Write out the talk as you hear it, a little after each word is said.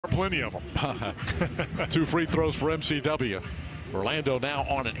Plenty of them. 2 free throws for MCW. Orlando now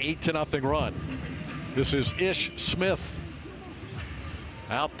on an 8-0 run. This is Ish Smith.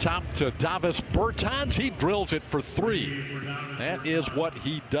 Out top to Dāvis Bertāns. He drills it for 3. That is what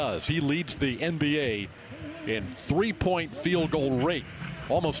he does. He leads the NBA in 3-point field goal rate.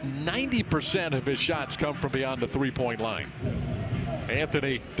 Almost 90% of his shots come from beyond the 3-point line.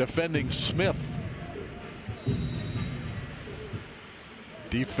 Anthony defending Smith.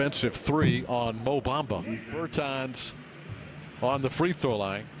 Defensive 3 on Mo Bamba. Bertāns on the free throw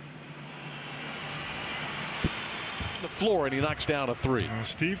line. The floor, and he knocks down a 3.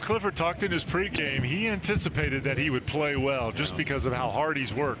 Steve Clifford talked in his pregame. He anticipated that he would play well just because of how hard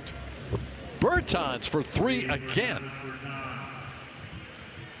he's worked. Bertāns for 3 again.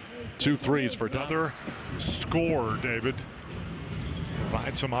 2 threes for another score. David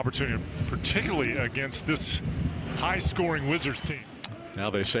provide some opportunity, particularly against this high-scoring Wizards team. Now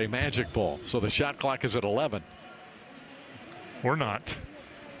they say magic ball, so the shot clock is at 11. Or not.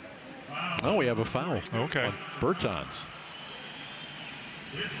 Oh, we have a foul. Okay. On Bertāns.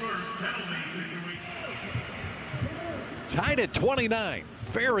 Tied at 29.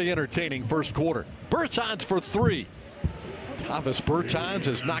 Very entertaining first quarter. Bertāns for 3. Dāvis Bertāns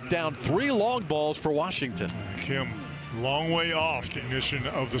has knocked down 3 long balls for Washington. Kim, long way off recognition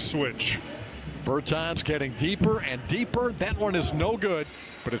of the switch. Bertāns getting deeper and deeper. That one is no good,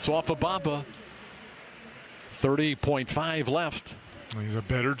 but it's off of Bamba. 30.5 left. He's a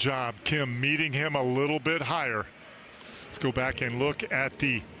better job, Kim, meeting him a little bit higher. Let's go back and look at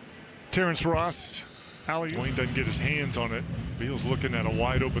the Terrence Ross alley. Wayne doesn't get his hands on it. Beal's looking at a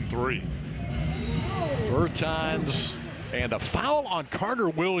wide open 3. Bertāns and a foul on Carter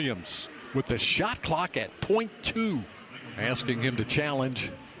Williams with the shot clock at .2. Asking him to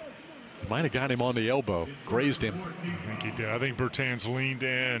challenge. Might have got him on the elbow, grazed him. I think he did. I think Bertāns leaned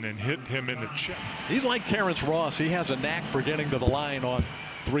in and hit him in the chest. He's like Terrence Ross. He has a knack for getting to the line on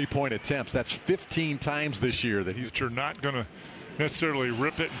 3-point attempts. That's 15 times this year that you're not going to necessarily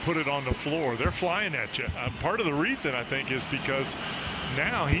rip it and put it on the floor. They're flying at you. Part of the reason, I think, is because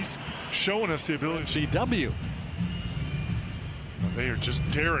now he's showing us the ability. CW. They are just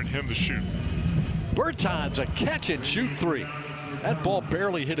daring him to shoot. Bertāns a catch and shoot 3. That ball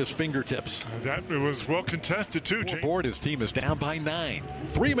barely hit his fingertips. That it was well contested too. Board, his team is down by 9.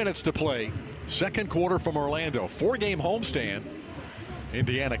 3 minutes to play. Second quarter from Orlando. 4-game homestand.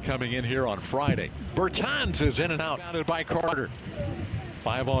 Indiana coming in here on Friday. Bertāns is in and out. Counted by Carter.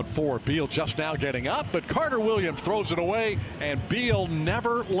 5-on-4. Beal just now getting up, but Carter Williams throws it away, and Beal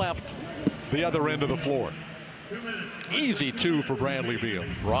never left the other end of the floor. Easy 2 for Bradley Beal.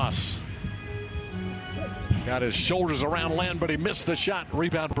 Ross got his shoulders around Len, but he missed the shot.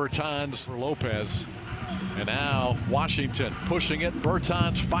 Rebound Bertāns for Lopez. And now Washington pushing it.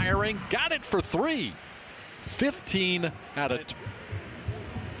 Bertāns firing. Got it for 3. 15 out of 20.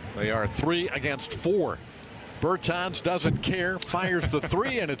 They are 3 against 4. Bertāns doesn't care. Fires the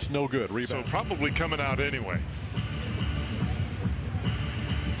 3, and it's no good. Rebound. So probably coming out anyway.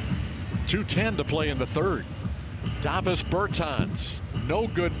 2:10 to play in the third. Dāvis Bertāns. No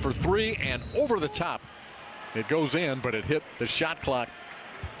good for 3 and over the top. It goes in, but it hit the shot clock.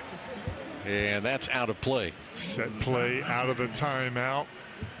 And that's out of play. Set play out of the timeout.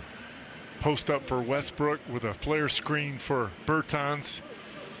 Post up for Westbrook with a flare screen for Bertāns.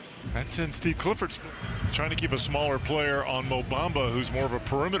 That's in Steve Clifford's trying to keep a smaller player on Mo Bamba, who's more of a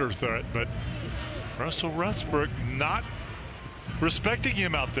perimeter threat. But Russell Westbrook not respecting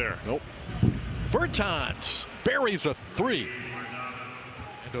him out there. Nope. Bertāns buries a 3.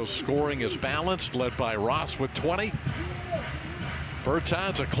 Scoring is balanced, led by Ross with 20.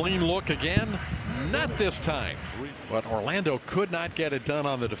 Bertāns a clean look again. Not this time. But Orlando could not get it done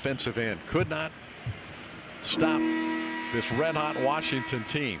on the defensive end. Could not stop this red-hot Washington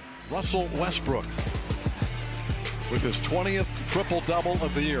team. Russell Westbrook with his 20th triple-double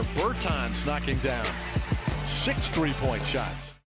of the year. Bertāns knocking down 6 3-point shots.